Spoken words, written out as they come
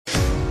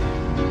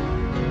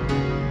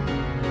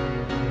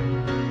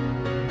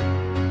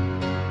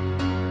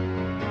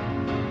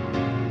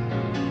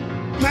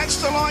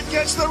Max Delight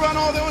gets the run.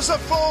 Oh, there was a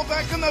fall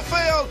back in the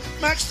field.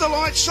 Max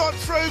Delight shot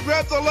through,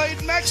 grabbed the lead.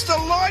 Max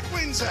Delight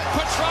wins it.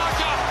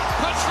 Petrarca.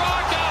 Oh,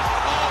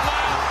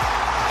 wow.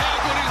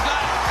 How good is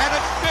that? And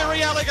it's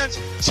very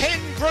elegant. 10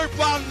 Group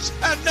 1s,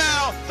 and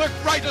now the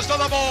greatest of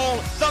them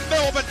all, the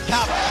Melbourne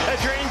Cup. A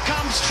dream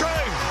comes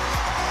true.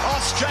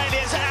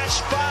 Australia's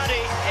Ash Barty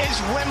is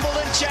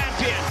Wimbledon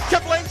champion.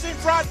 Kipling's in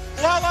front.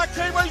 Lala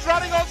Kiwi's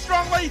running on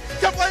strongly.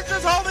 Kipling's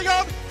is holding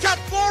on. Cup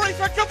glory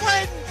for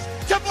Kipling's.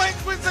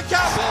 Kipling's wins the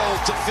cup. Phil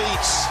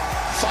defeats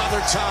Father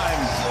Time.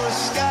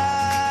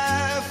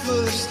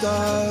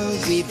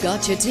 We've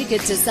got your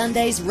ticket to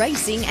Sunday's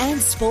racing and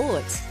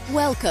sport.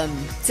 Welcome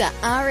to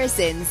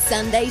RSN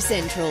Sunday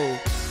Central.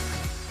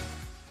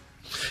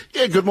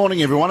 Yeah, good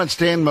morning, everyone. It's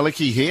Dan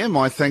Malicki here.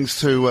 My thanks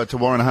to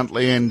Warren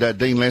Huntley and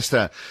Dean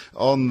Lester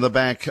on the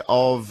back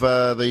of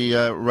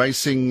the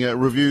racing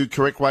review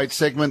correct weight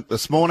segment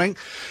this morning.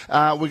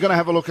 We're going to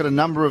have a look at a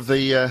number of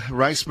the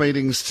race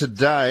meetings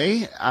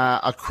today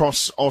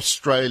across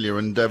Australia,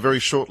 and very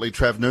shortly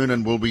Trav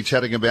Noonan will be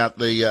chatting about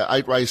the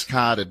 8-race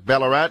card at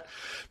Ballarat.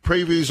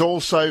 Previews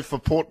also for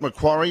Port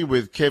Macquarie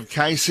with Kev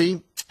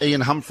Casey.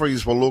 Ian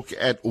Humphreys will look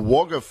at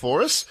Wagga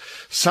for us.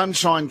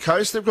 Sunshine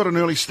Coast, they've got an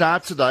early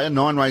start today, a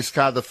 9-race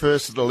card, the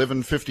first at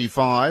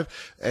 11:55,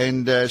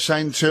 and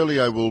Shane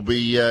Turlio will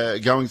be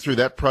going through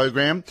that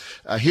program.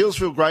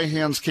 Healesville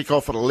Greyhounds kick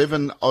off at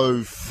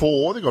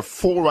 11:04. They've got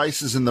 4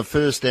 races in the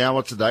first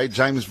hour today.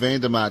 James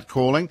Vandermaat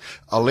calling.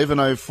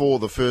 11:04,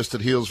 the first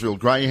at Healesville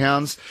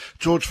Greyhounds.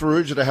 George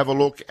Farrugia to have a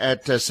look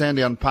at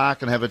Sandown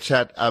Park and have a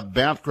chat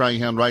about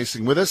greyhound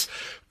racing with us.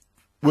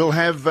 We'll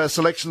have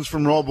selections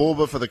from Rob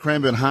Auber for the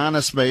Cranbourne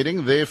Harness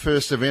meeting. Their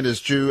first event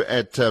is due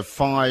at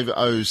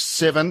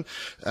 5:07.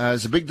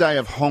 It's a big day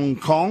of Hong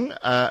Kong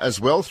as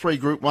well. 3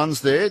 Group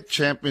 1s there,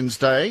 Champions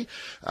Day.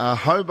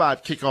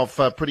 Hobart kick off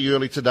pretty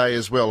early today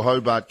as well.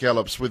 Hobart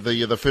Gallops with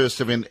the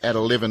first event at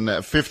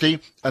 11:50.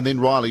 And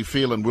then Riley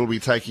Phelan will be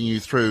taking you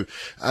through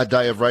a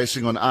day of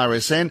racing on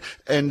RSN.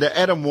 And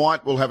Adam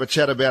White will have a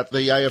chat about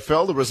the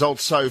AFL, the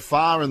results so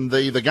far, and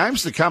the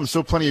games to come.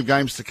 Still plenty of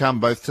games to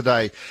come both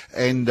today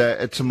and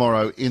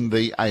tomorrow in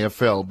the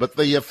AFL. But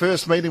the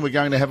first meeting we're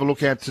going to have a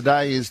look at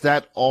today is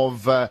that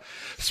of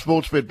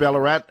Sportsbet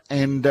Ballarat,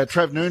 and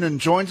Trav Noonan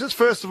joins us.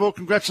 First of all,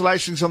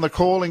 congratulations on the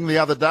calling the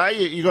other day.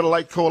 You got a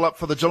late call up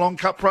for the Geelong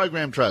Cup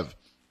program, Trav.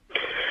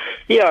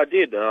 Yeah, I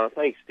did.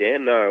 Thanks,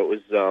 Dan. No, it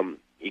was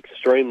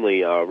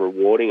extremely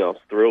rewarding. I was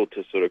thrilled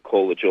to sort of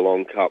call the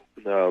Geelong Cup,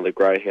 the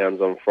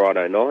Greyhounds, on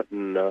Friday night,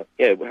 and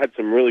we had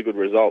some really good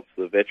results.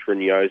 The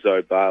veteran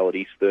Yozo Bale at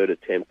his 3rd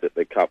attempt at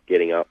the Cup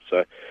getting up,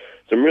 so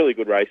some really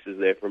good races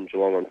there from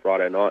Geelong on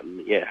Friday night,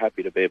 and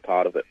happy to be a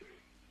part of it.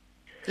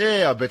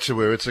 Yeah, I bet you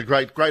were. It's a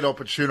great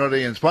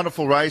opportunity, and it's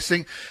wonderful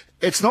racing.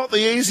 It's not the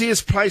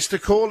easiest place to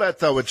call at,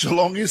 though, at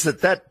Geelong, is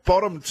it? That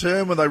bottom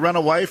turn when they run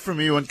away from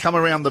you and come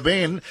around the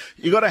bend,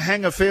 you got to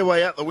hang a fair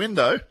way out the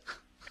window.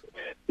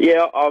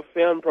 Yeah, I've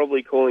found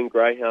probably calling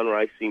greyhound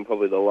racing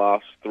probably the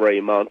last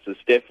 3 months is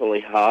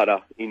definitely harder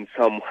in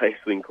some ways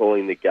than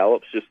calling the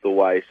gallops, just the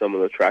way some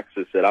of the tracks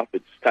are set up.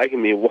 It's taken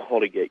me a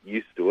while to get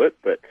used to it,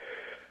 but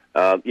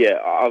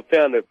I've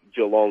found at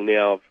Geelong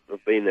now,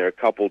 I've been there a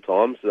couple of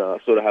times,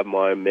 sort of have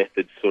my own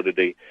methods sort of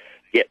to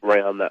get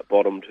round that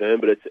bottom turn,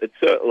 but it's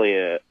certainly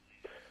a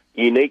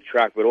unique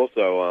track, but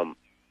also,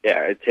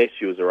 it tests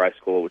you as a race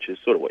caller, which is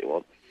sort of what you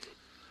want.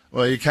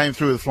 Well, you came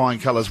through with flying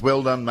colours.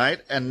 Well done, mate.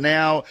 And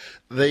now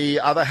the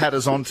other hat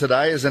is on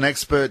today as an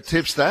expert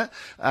tipster,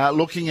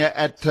 looking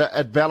at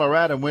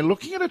Ballarat, and we're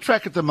looking at a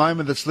track at the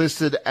moment that's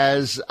listed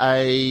as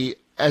a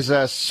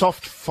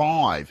soft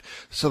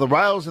 5. So the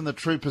rail's in the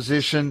true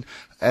position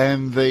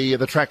and the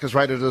track is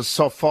rated as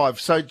soft 5.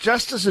 So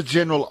just as a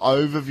general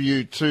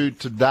overview to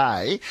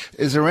today,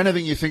 is there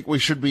anything you think we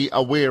should be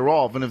aware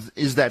of? And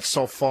is that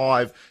soft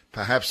 5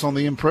 perhaps on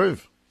the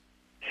improve?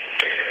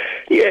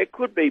 Yeah, it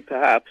could be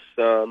perhaps.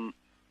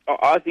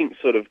 I think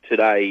sort of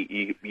today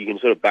you can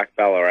sort of back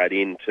Ballarat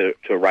in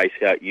to race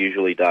how it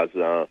usually does.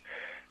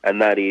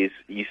 And that is,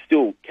 you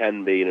still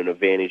can be in an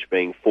advantage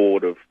being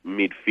forward of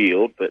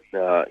midfield, but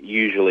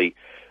usually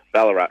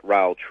Ballarat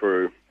rail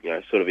true,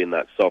 sort of in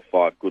that soft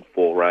 5, good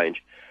 4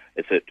 range.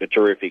 It's a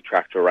terrific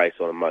track to race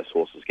on, and most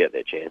horses get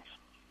their chance.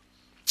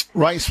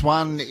 Race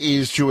 1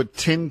 is due at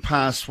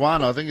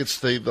 1:10. I think it's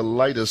the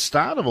latest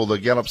start of all the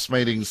Gallops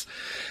meetings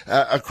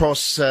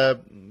across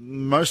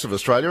most of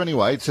Australia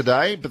anyway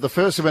today. But the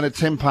first event at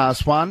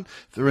 1:10.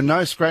 There are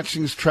no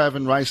scratchings, Trav,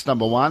 in race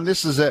number 1.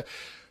 This is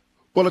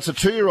it's a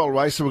 2-year-old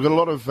race, so we've got a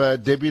lot of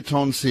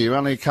debutants here,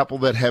 only a couple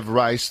that have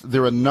raced.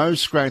 There are no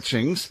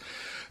scratchings,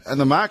 and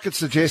the market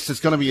suggests it's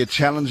going to be a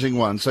challenging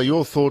one. So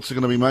your thoughts are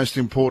going to be most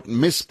important.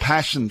 Miss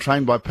Passion,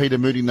 trained by Peter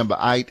Moody, number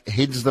 8,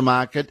 heads the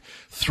market.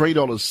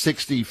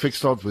 $3.60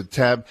 fixed odds with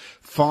Tab.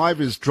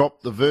 5 is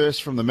Drop the Verse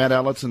from the Matt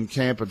Allerton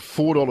camp at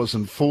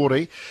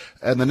 $4.40.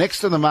 And the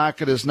next in the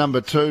market is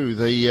number 2,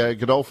 the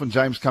Godolphin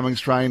James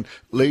Cummings train,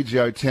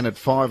 Legio 10 at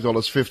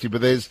 $5.50.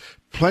 But there's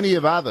plenty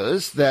of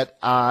others that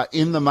are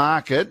in the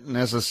market. And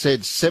as I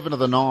said, 7 of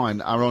the 9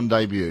 are on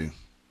debut.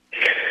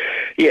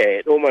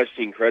 Yeah, almost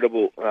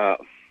incredible.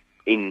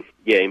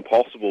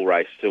 impossible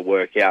race to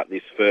work out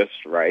this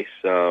first race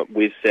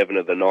with 7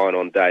 of the 9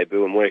 on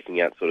debut and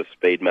working out sort of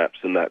speed maps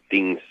and that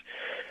things.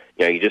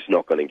 You're just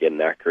not going to get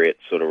an accurate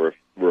sort of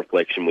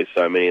reflection with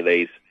so many of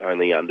these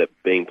only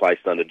being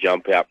placed under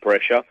jump-out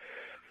pressure.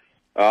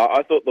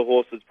 I thought the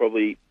horse that's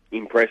probably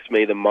impressed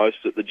me the most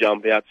at the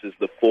jump-outs is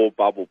the 4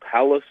 Bubble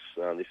Palace.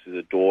 This is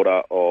a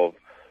daughter of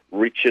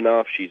Rich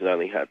Enough. She's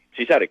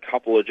had a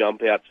couple of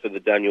jump-outs for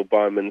the Daniel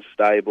Bowman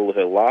stable.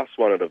 Her last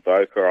one at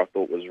Avoca I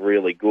thought was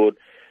really good.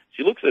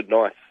 She looks a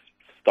nice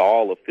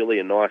style of filly,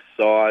 a nice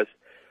size.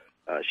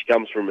 She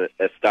comes from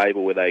a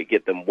stable where they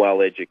get them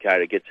well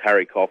educated, gets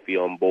Harry Coffey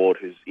on board,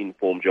 who's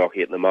in-form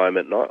jockey at the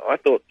moment. And I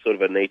thought sort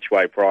of an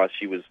each-way price,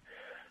 she was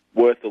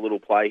worth a little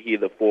play here,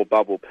 the 4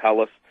 Bubble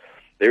Palace.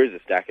 There is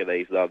a stack of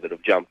these, though, that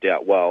have jumped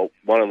out well.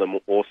 One of them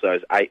also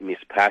is 8 Miss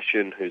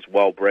Passion, who's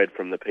well-bred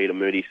from the Peter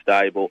Moody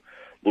stable.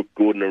 Looked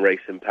good in a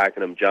recent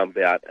Pakenham jump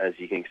out, as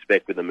you can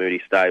expect with the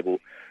Moody stable.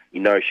 You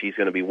know she's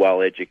going to be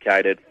well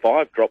educated.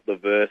 5 Drop the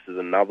Verse is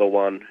another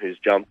one who's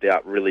jumped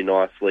out really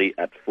nicely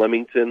at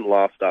Flemington,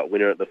 last start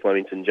winner at the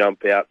Flemington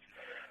jump outs.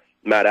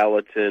 Matt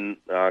Allerton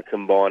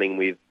combining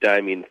with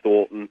Damien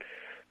Thornton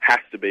has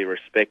to be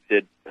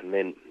respected. And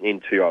then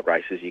in 2-year-old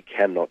races, you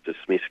cannot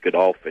dismiss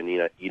Godolphin.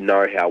 You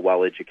know how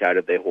well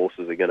educated their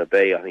horses are going to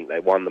be. I think they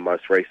won the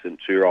most recent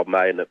 2-year-old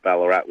maiden at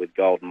Ballarat with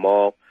Golden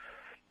Mile.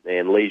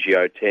 And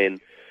Legio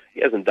 10, he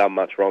hasn't done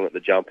much wrong at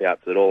the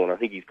jump-outs at all, and I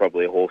think he's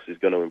probably a horse who's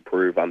going to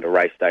improve under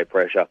race day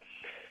pressure.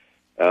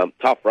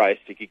 Tough race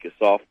to kick us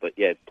off, but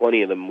yeah,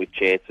 plenty of them with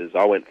chances.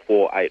 I went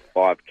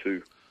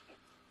 4-8-5-2.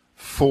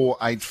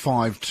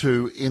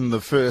 4-8-5-2 in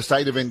the first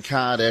 8-event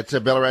card at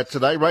Ballarat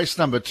today. Race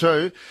number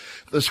 2.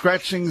 The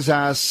scratchings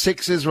are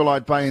 6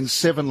 Israelite Bay and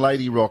 7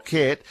 Lady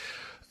Roquette.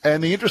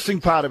 And the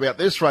interesting part about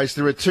this race,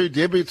 there are 2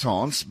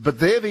 debutantes, but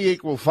they're the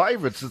equal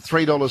favourites at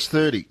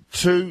 $3.30.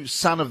 2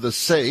 Son of the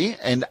Sea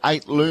and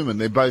 8 Lumen.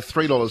 They're both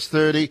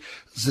 $3.30.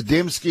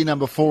 Zademski,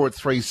 number 4 at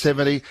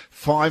 $3.70.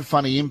 5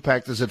 Funny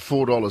Impact is at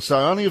 $4. So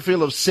only a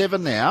field of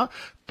 7 now,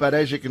 but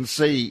as you can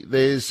see,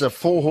 there's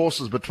 4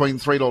 horses between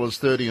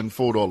 $3.30 and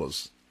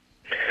 $4.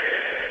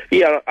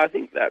 Yeah, I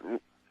think that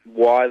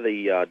why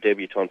the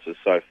debutantes are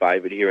so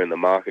favoured here in the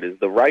market is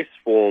the race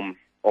form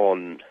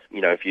on,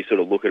 if you sort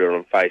of look at it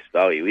on face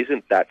value,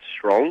 isn't that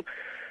strong.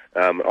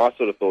 I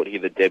sort of thought here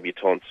the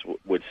debutantes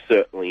would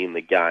certainly in the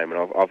game,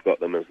 and I've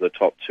got them as the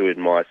top 2 in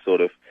my sort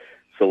of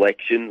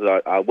selections.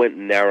 I went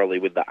narrowly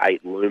with the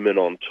 8 Lumen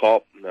on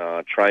top,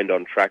 trained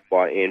on track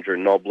by Andrew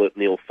Noblet,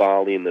 Neil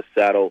Farley in the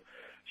saddle.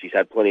 She's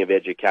had plenty of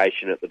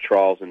education at the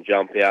trials and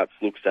jump outs,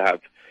 looks to have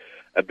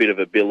a bit of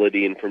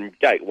ability, and from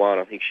gate 1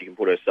 I think she can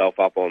put herself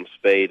up on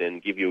speed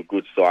and give you a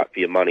good sight for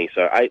your money.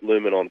 So 8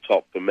 Lumen on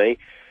top for me.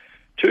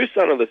 2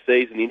 Son of the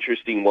Sea is an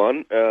interesting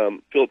one.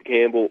 Philip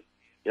Campbell,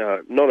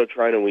 not a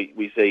trainer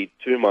we see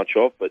too much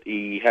of, but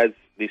he has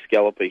this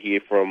galloper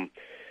here from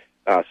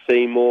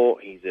Seymour.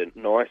 He's a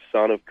nice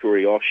son of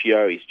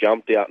Kurioshio. He's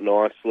jumped out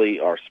nicely.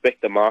 I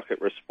respect the market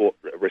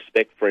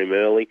respect for him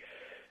early.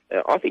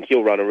 I think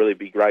he'll run a really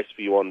big race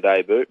for you on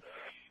debut.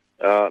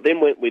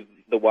 Then went with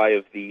the way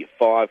of the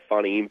 5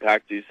 Funny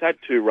Impact, who's had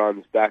 2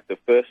 runs back, the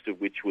first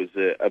of which was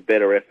a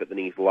better effort than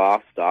his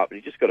last start, but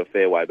he just got a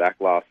fair way back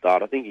last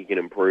start. I think he can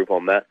improve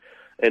on that.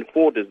 And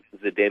 4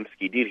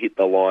 Zademski did hit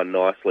the line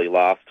nicely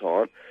last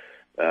time.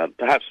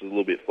 Perhaps was a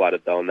little bit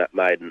flattered though on that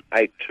maiden.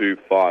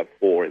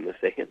 8-2-5-4 in the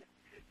second.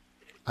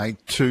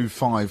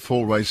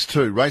 8-2-5-4, race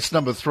 2. Race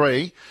number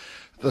 3.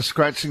 The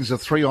scratchings are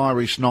 3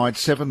 Irish Knight,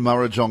 7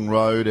 Murrajong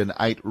Road and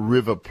 8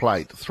 River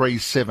Plate. 3,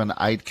 7,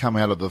 8 come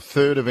out of the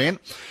third event.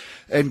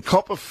 And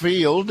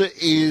Copperfield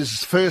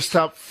is first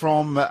up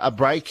from a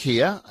break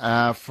here,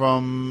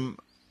 from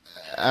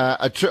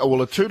a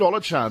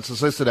 $2 chance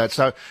is listed at.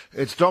 So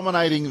it's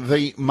dominating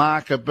the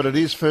market, but it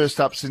is first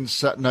up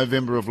since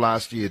November of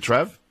last year,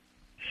 Trav.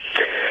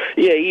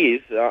 Yeah, he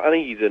is. I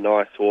think he's a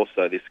nice horse,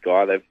 though, this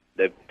guy.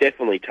 They've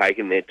definitely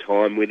taken their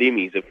time with him.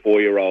 He's a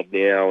 4-year-old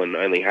now and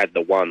only had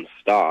the 1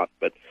 start,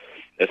 but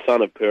a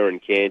son of Per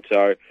and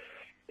Canto.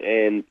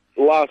 And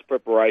last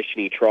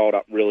preparation, he trialled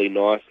up really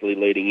nicely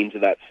leading into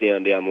that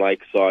Sandown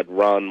Lakeside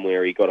run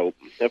where he got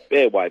a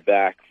fair way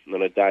back. And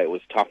on a day it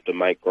was tough to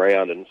make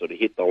ground and sort of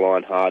hit the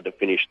line hard to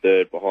finish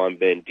 3rd behind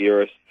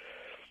Banderas.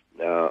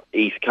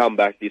 He's come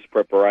back this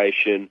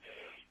preparation.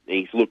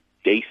 He's looked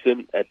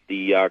decent at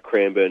the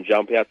Cranbourne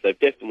jump outs. They've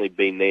definitely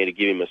been there to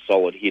give him a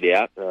solid hit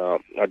out.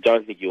 I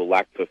don't think he'll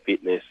lack for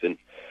fitness. And,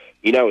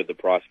 with the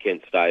Price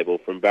Kent stable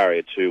from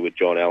Barrier 2 with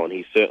John Allen,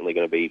 he's certainly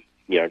going to be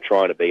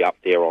trying to be up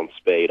there on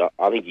speed.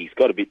 I think he's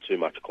got a bit too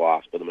much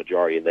class for the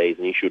majority of these,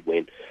 and he should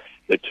win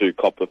the 2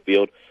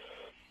 Copperfield.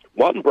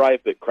 1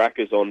 Brave But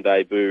Crackers on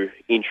debut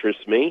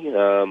interests me.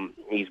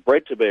 He's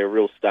bred to be a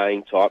real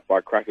staying type by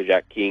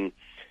Crackerjack King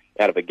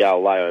out of a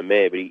Galileo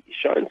mare, but he's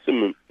shown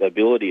some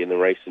ability in the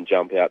recent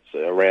jump outs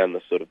around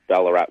the sort of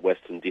Ballarat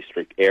Western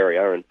District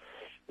area, and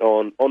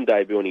on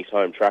debut on his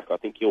home track, I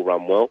think he'll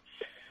run well.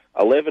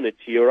 11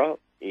 Atira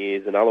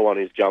is another one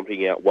who's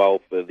jumping out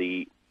well for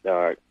the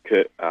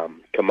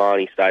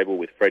Kamani stable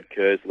with Fred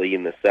Kersley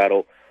in the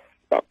saddle.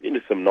 Up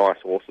into some nice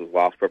horses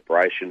last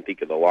preparation.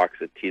 Think of the likes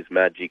of Tiz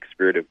Magic,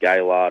 Spirit of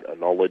Gaylord,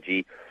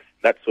 Anology.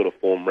 That sort of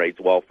form reads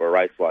well for a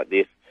race like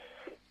this.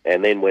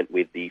 And then went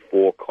with the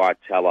 4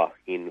 Kaitella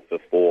in for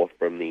 4th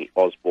from the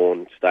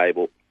Osborne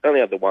stable. Only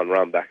had the one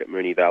run back at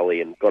Moonee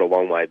Valley and got a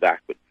long way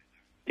back, but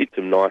did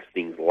some nice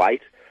things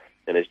late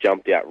and has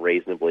jumped out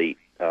reasonably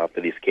for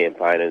this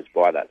campaign and is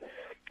by that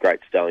Great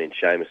Stallion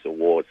Seamus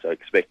Award. So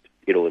expect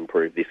it'll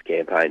improve this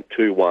campaign.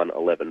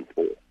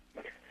 2-1-11-4.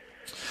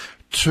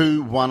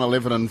 2, 1,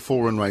 11 and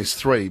 4 in race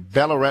 3.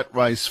 Ballarat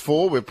race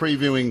 4. We're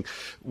previewing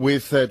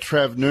with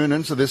Trav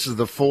Noonan. So this is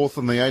the 4th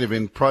on the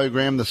 8-event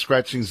program. The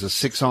scratchings are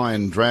 6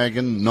 Iron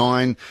Dragon,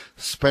 9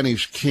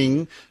 Spanish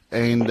King,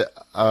 and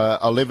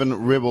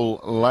 11 Rebel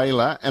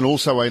Layla, and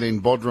also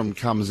 18 Bodrum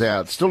comes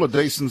out. Still a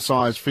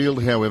decent-sized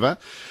field, however.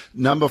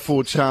 Number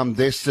 4 Charm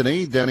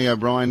Destiny. Danny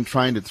O'Brien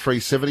trained at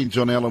 $3.70.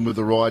 John Allen with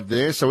the ride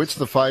there. So it's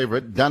the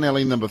favourite.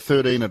 Dunelly number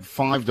 13 at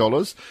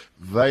 $5.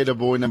 Vader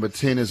Boy number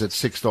 10 is at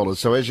 $6.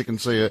 So as you can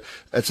see,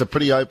 it's a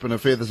pretty open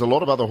affair. There's a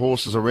lot of other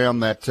horses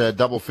around that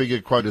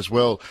double-figure quote as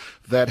well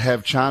that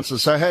have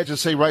chances. So how'd you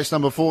see race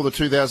number 4, the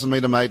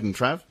 2,000-metre maiden,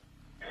 Trav?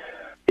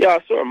 Yeah, I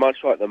saw it much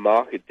like the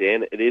market,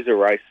 Dan. It is a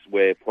race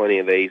where plenty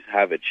of these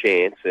have a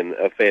chance, and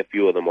a fair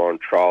few of them are on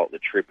trial at the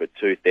trip at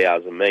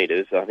 2,000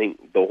 metres. I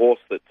think the horse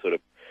that sort of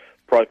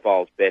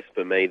profiles best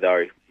for me,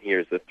 though, here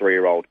is the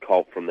 3-year-old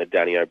colt from the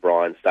Danny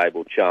O'Brien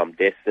stable, Charm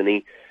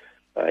Destiny.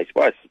 He's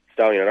by a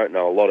stallion I don't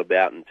know a lot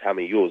about in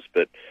Tammy Yuz,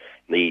 but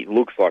he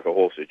looks like a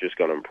horse who's just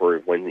going to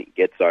improve when he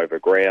gets over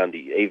ground.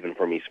 Even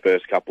from his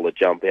first couple of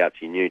jump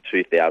outs, you knew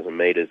 2,000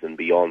 metres and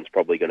beyond is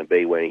probably going to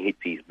be when he hits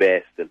his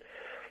best.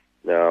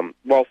 And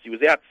whilst he was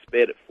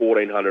outsped at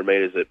 1,400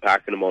 metres at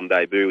Pakenham on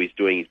debut, he's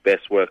doing his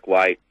best work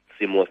late.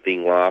 Similar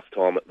thing last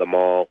time at the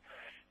mile.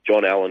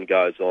 John Allen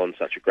goes on,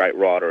 such a great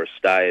rider of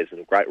Stayers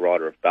and a great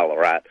rider of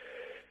Ballarat.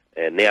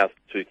 And now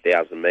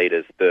 2,000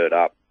 metres, third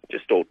up,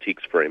 just all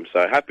ticks for him.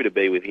 So happy to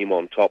be with him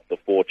on top, the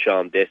 4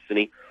 Charm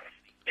Destiny.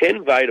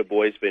 10 Vader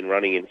Boy's been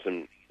running in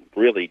some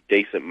really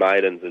decent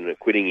maidens and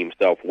acquitting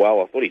himself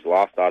well. I thought his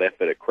last start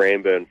effort at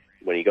Cranbourne,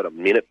 when he got a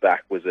minute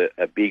back, was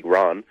a big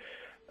run.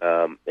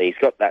 He's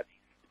got that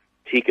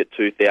tick at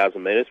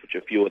 2,000 metres, which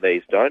a few of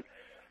these don't.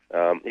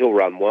 He'll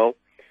run well.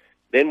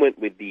 Then went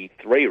with the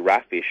 3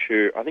 Raffish,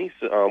 who I think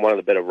is one of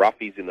the better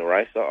roughies in the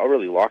race. I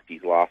really liked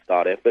his last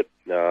start effort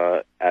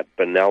at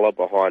Benalla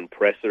behind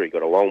Presser. He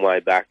got a long way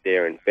back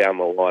there and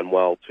found the line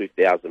well.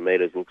 2,000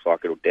 metres looks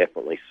like it'll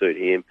definitely suit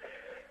him.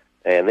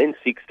 And then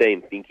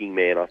 16 Thinking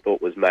Man, I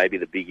thought was maybe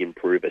the big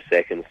improver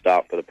second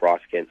start for the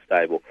Price Kent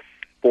stable.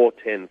 4,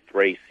 10,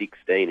 3,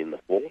 16 in the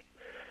 4th.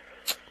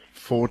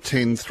 4,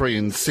 10, 3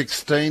 and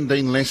 16.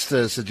 Dean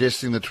Lester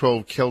suggesting the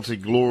 12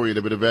 Celtic Glory at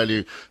a bit of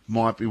value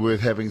might be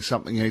worth having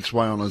something each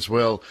way on as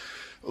well.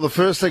 Well, the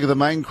first leg of the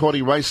main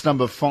quaddie, race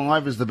number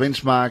 5, is the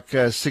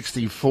benchmark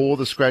 64.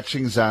 The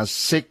scratchings are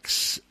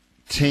 6,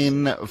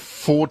 10,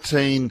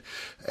 14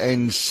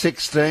 and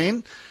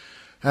 16.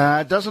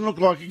 Doesn't look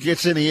like it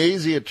gets any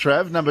easier,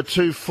 Trav. Number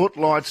 2,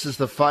 Footlights is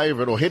the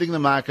favourite, or heading the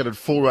market at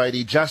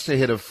 $4.80, just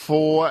ahead of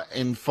 4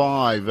 and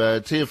 5.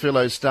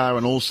 Teofilo Star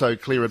and also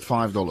Clear at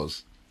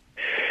 $5.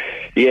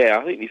 Yeah,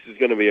 I think this is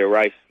going to be a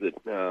race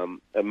that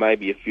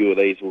maybe a few of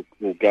these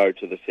will go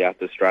to the South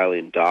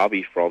Australian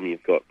Derby from.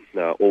 You've got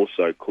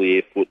also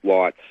Clear,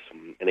 Footlights,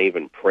 and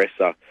even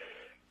Presser,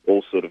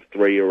 all sort of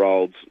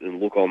 3-year-olds, and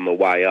look on the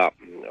way up.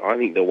 I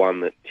think the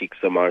one that ticks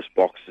the most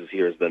boxes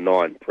here is the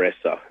 9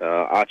 Presser.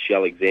 Archie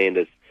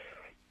Alexander's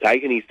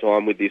taken his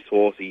time with this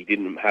horse. He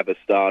didn't have a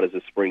start as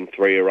a spring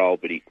 3-year-old,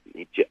 but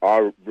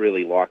I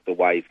really like the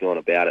way he's gone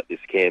about it this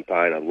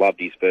campaign. I loved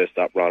his first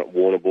up run at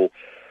Warrnambool.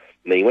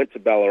 And then he went to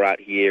Ballarat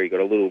here. He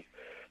got a little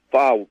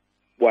far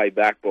way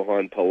back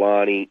behind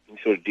Polani. He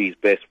sort of did his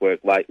best work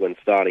late when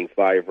starting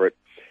favourite.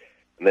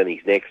 And then his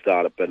next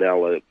start at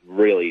Benalla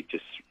really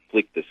just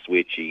flicked the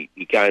switch. He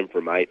came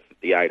from 8th at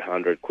the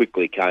 800,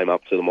 quickly came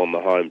up to them on the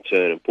home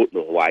turn and put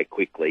them away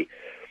quickly.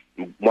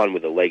 One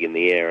with a leg in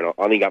the air. And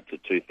I think up to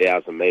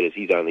 2,000 metres,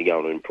 he's only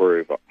going to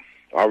improve.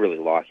 I really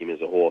like him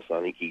as a horse.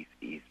 I think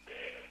he's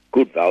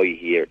good value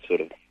here at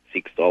sort of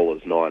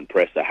 $6, 9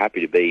 Presser.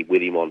 Happy to be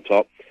with him on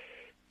top.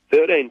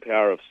 13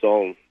 Power of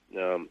Song,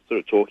 sort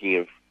of talking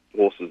of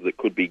horses that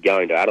could be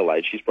going to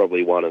Adelaide. She's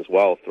probably one as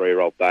well,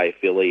 3-year-old Bay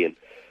filly, and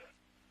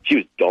she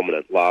was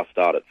dominant last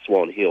start at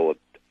Swan Hill. It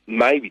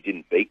maybe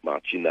didn't beat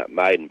much in that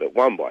maiden, but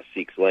won by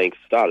 6 lengths,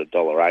 started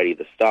 $1.80.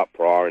 The start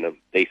prior in a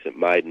decent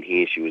maiden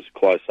here, she was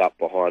close up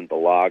behind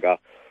Balaga.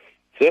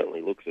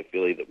 Certainly looks a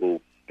filly that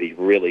will be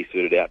really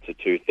suited out to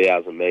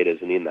 2,000 metres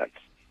and in that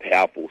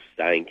powerful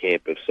staying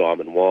camp of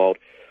Simon Wild.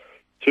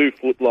 2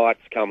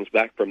 Footlights comes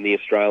back from the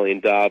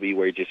Australian Derby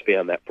where he just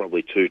found that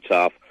probably too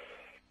tough.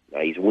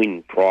 His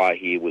win prior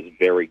here was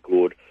very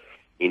good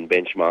in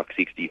benchmark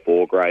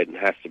 64 grade and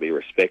has to be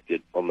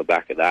respected on the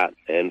back of that.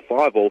 And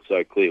 5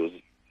 Also Clear.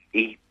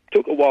 He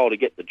took a while to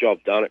get the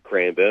job done at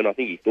Cranbourne. I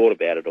think he thought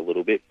about it a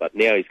little bit, but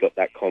now he's got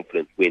that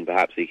confident win.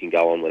 Perhaps he can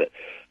go on with it.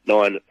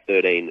 9,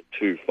 13,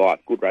 2, 5.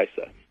 Good race,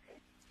 though.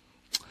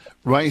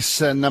 Race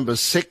number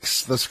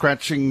 6, the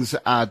scratchings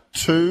are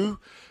 2,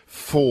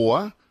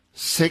 4,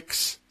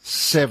 6,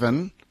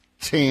 7,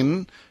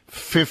 10,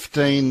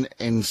 15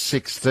 and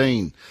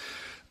 16.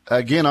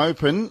 Again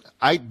open,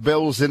 8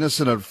 Bells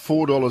Innocent at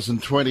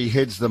 $4.20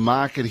 heads the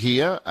market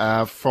here.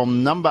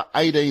 From number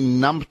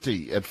 18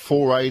 Numpty at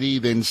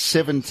 $4.80, then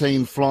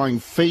 17 Flying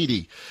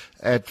Feedy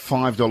at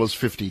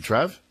 $5.50,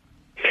 Trav.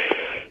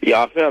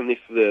 Yeah, I found this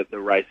the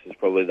race is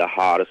probably the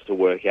hardest to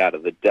work out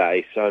of the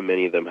day. So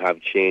many of them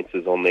have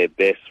chances on their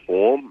best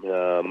form,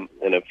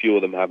 and a few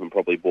of them haven't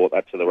probably brought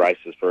that to the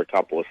races for a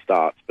couple of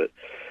starts. But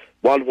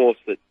one horse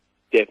that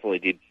definitely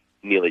did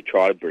nearly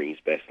try to bring his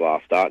best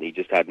last start, and he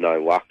just had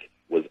no luck,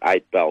 was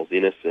 8 Bells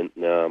Innocent.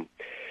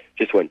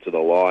 Just went to the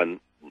line,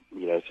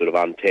 sort of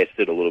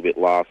untested a little bit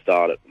last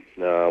start at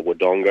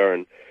Wodonga,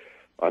 and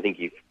I think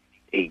if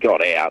he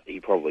got out, he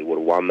probably would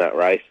have won that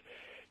race.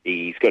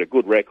 He's got a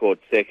good record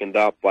second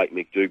up. Blake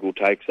McDougall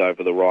takes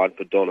over the ride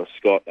for Donna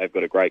Scott. They've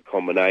got a great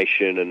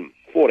combination, and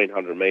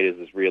 1,400 metres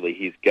is really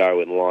his go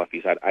in life.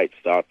 He's had 8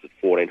 starts at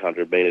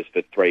 1,400 metres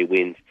for 3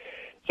 wins.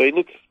 So he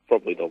looks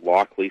probably the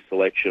likely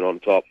selection on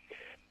top.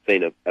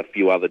 Seen a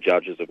few other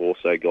judges have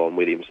also gone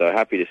with him, so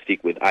happy to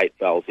stick with 8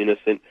 Bells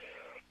Innocent.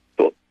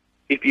 But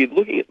if you're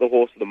looking at the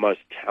horse with the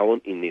most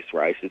talent in this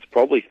race, it's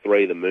probably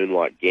 3, the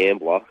Moonlight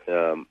Gambler.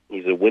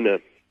 He's a winner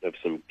of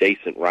some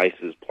decent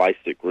races,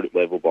 placed at group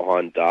level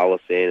behind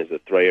Darlasan as a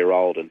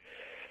 3-year-old, and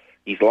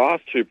his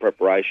last 2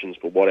 preparations,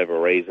 for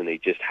whatever reason,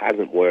 it just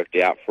hasn't worked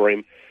out for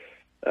him.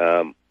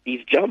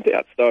 His jump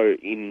outs, though,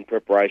 in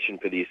preparation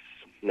for this,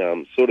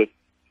 sort of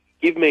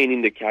give me an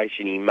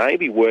indication he may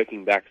be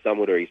working back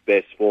somewhat to his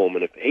best form,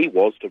 and if he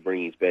was to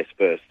bring his best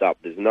first up,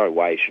 there's no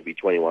way it should be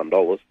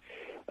 $21.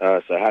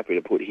 So happy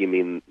to put him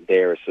in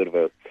there as sort of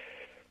a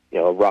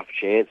rough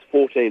chance.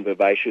 14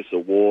 Vivacious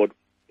Award,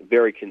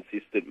 very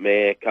consistent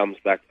mare, comes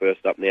back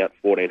first up now at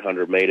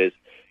 1,400 metres,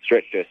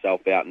 stretched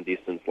herself out in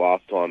distance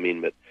last time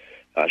in, but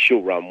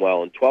she'll run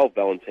well. And 12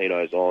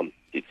 Valentino's On,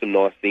 did some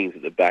nice things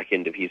at the back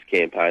end of his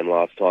campaign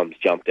last time, has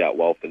jumped out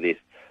well for this.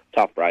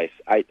 Tough race,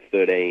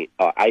 8-3,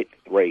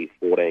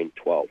 14,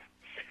 12.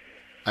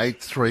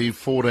 8-3,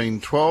 14,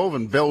 12,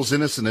 and Bells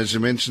Innocent, as you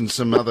mentioned,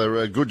 some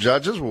other good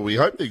judges. Well, we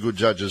hope they're good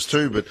judges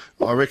too, but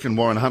I reckon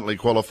Warren Huntley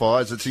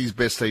qualifies. It's his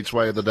best each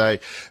way of the day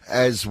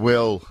as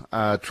well,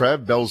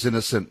 Trav. Bells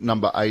Innocent,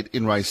 number 8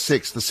 in race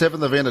 6. The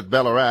 7th event at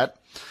Ballarat,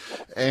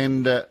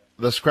 and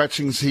the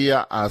scratchings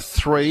here are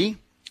 3,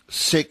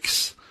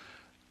 6,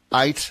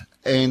 8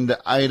 and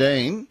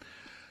 18.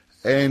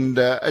 And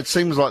it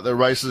seems like the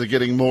races are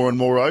getting more and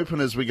more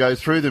open as we go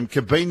through them.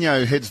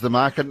 Cabinho heads the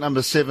market.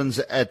 Number 7's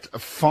at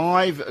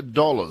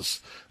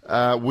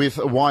 $5 with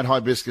White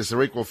Hibiscus.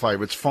 They're equal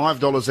favourites.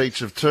 $5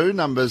 each of 2.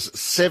 Numbers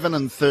 7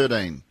 and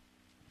 13.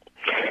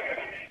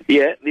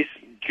 Yeah, this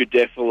could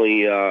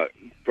definitely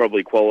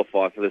probably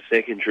qualify for the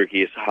second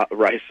trickiest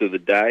race of the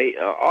day.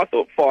 I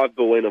thought 5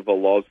 Buena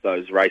Veloz, though,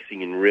 is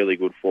racing in really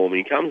good form.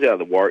 And he comes out of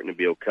the Warwick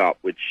Nabil Cup,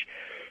 which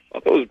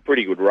I thought was a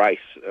pretty good race.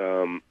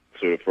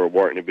 Sort of for a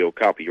Warwick Nabil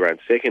Cup. He ran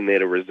second there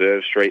to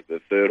Reserve Street.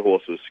 The third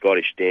horse was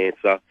Scottish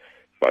Dancer.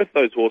 Both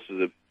those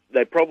horses,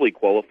 they probably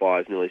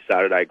qualify as nearly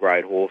Saturday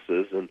grade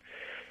horses, and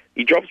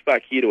he drops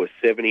back here to a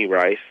 70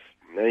 race,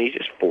 and he's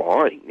just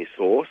flying, this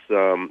horse.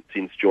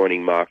 Since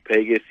joining Mark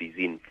Pegas, he's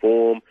in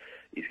form.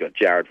 He's got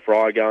Jared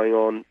Fry going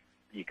on.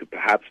 You could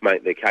perhaps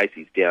make the case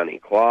he's down in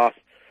class.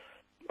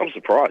 I'm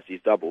surprised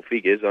he's double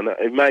figures. I know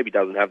it maybe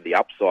doesn't have the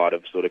upside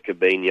of sort of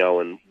Cabinho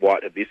and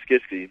White Hibiscus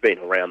because he's been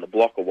around the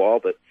block a while,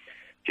 but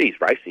he's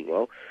racing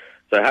well.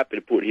 So happy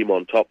to put him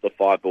on top, the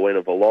 5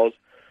 Buena Veloz.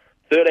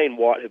 13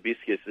 White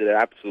Hibiscus at her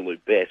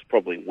absolute best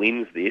probably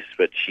wins this,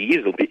 but she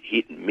is a bit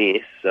hit and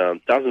miss.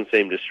 Doesn't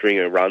seem to string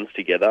her runs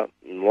together.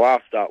 And the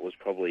last start was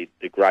probably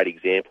the great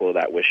example of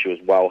that, where she was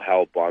well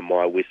held by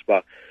My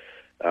Whisper.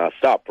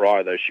 Start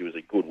prior, though, she was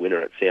a good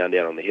winner at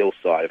Sandown on the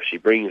hillside. If she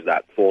brings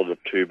that form of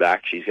 2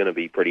 back, she's going to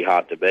be pretty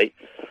hard to beat.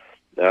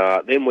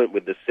 Then went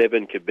with the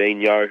 7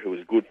 Cabinho, who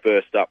was a good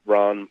first up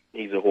run.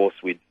 He's a horse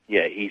with,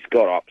 he's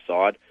got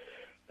upside.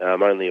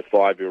 Only a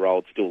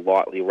 5-year-old, still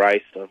lightly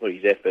raced. I thought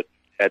his effort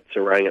at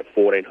Terang at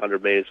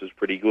 1,400 metres was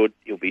pretty good.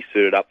 He'll be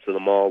suited up to the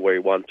mile, where he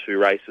won 2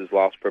 races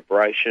last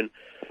preparation.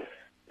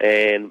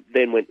 And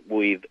then went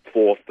with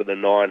 4th for the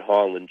 9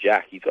 Highland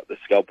Jack. He's got the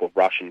scalp of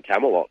Russian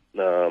Camelot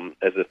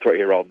as a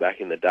 3-year-old back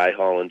in the day,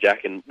 Highland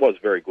Jack, and was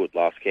very good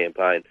last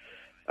campaign.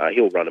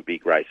 He'll run a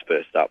big race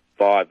first up.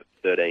 5,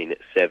 13,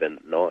 7,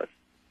 9.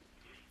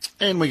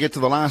 And we get to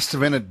the last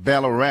event at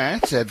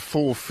Ballarat at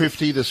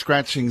 4:50. The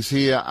scratchings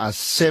here are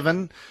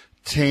 7,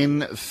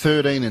 10,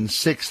 13 and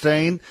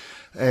 16.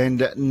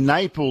 And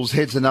Naples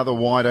heads another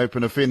wide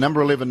open affair.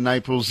 Number 11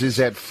 Naples is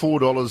at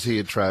 $4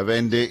 here, Trav,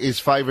 and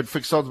is favoured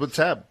fixed odds with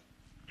Tab.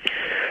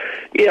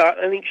 Yeah,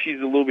 I think she's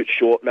a little bit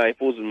short,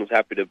 Naples, and was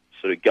happy to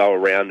sort of go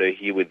around her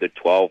here with the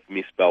 12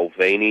 Miss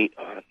Belvini.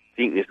 I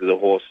think this is a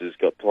horse who's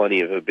got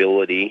plenty of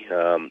ability,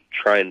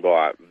 trained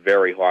by a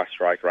very high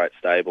strike rate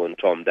stable in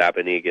Tom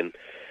Dabernig, and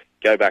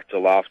go back to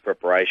last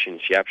preparation,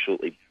 she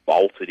absolutely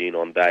bolted in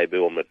on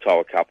debut on the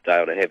Toa Cup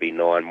Day on a heavy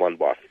 9, won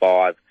by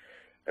 5.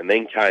 and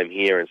then came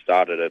here and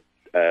started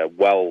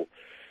well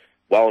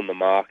in the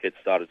market,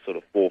 started sort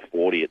of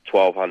 440 at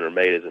 1,200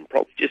 metres and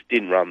probably just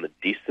didn't run the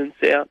distance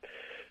out.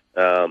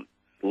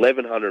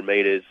 1,100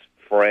 metres,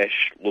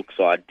 fresh, looks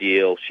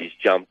ideal. She's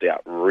jumped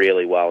out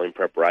really well in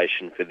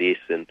preparation for this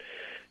and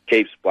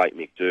keeps Blake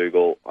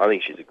McDougall. I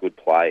think she's a good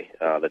play,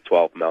 the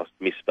 12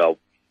 Miss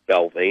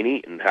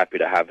Belvini, and happy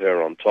to have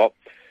her on top.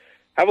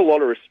 Have a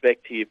lot of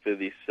respect here for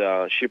this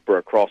shipper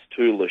across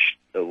to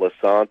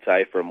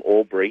Lasante from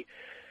Albury.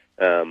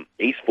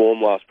 His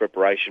form last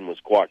preparation was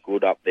quite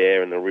good up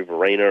there in the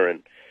Riverina,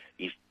 and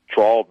he's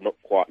trialled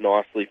quite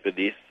nicely for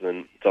this,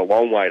 and it's a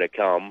long way to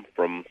come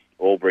from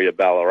Albury to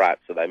Ballarat,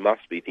 so they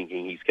must be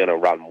thinking he's going to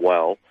run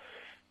well.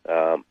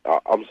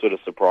 I'm sort of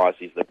surprised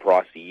he's the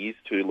price he is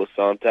to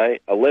Lasante.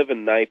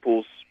 11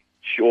 Naples,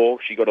 sure,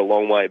 she got a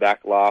long way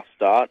back last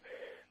start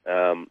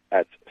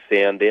at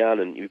Sandown,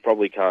 and you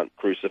probably can't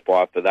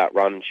crucify for that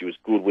run. She was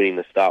good winning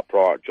the start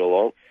prior at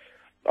Geelong.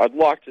 I'd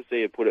like to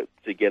see her put it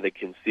together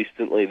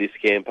consistently this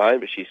campaign,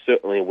 but she's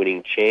certainly a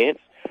winning chance.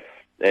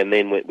 And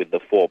then went with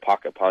the 4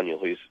 Puckapunyal,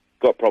 who's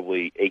got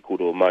probably equal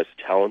to most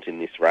talent in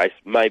this race.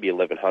 Maybe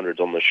 1100's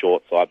on the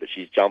short side, but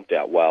she's jumped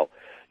out well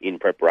in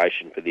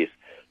preparation for this.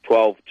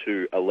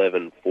 12-2,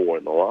 11-4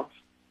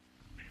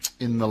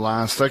 in the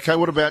last. Okay,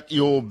 what about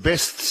your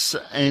bests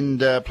and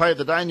play of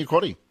the day in your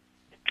quaddie?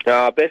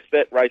 Best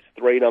bet, race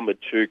 3, number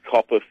 2,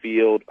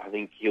 Copperfield. I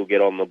think he'll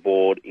get on the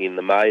board in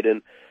the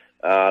maiden.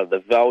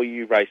 The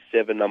value, race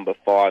 7, number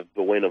 5,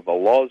 Buena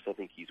Veloz. I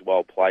think he's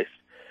well placed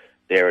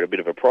there at a bit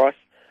of a price.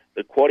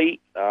 The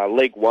quaddie,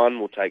 leg 1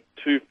 will take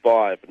 2,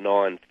 5,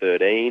 9,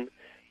 13.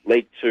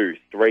 Leg 2,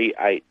 3,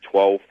 8,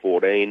 12,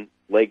 14.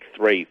 Leg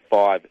 3,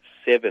 5,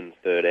 7,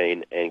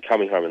 13. And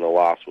coming home in the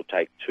last will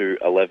take 2,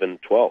 11,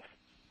 12.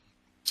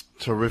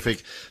 Terrific.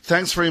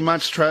 Thanks very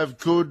much, Trav.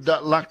 Good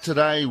luck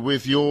today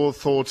with your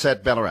thoughts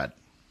at Ballarat.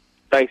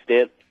 Thanks,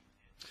 Dan.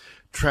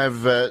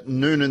 Trav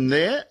Noonan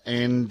there,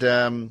 and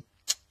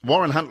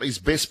Warren Huntley's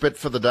best bet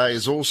for the day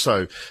is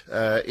also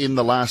in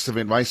the last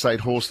event, race 8,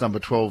 horse number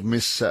 12,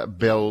 Miss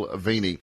Belvini.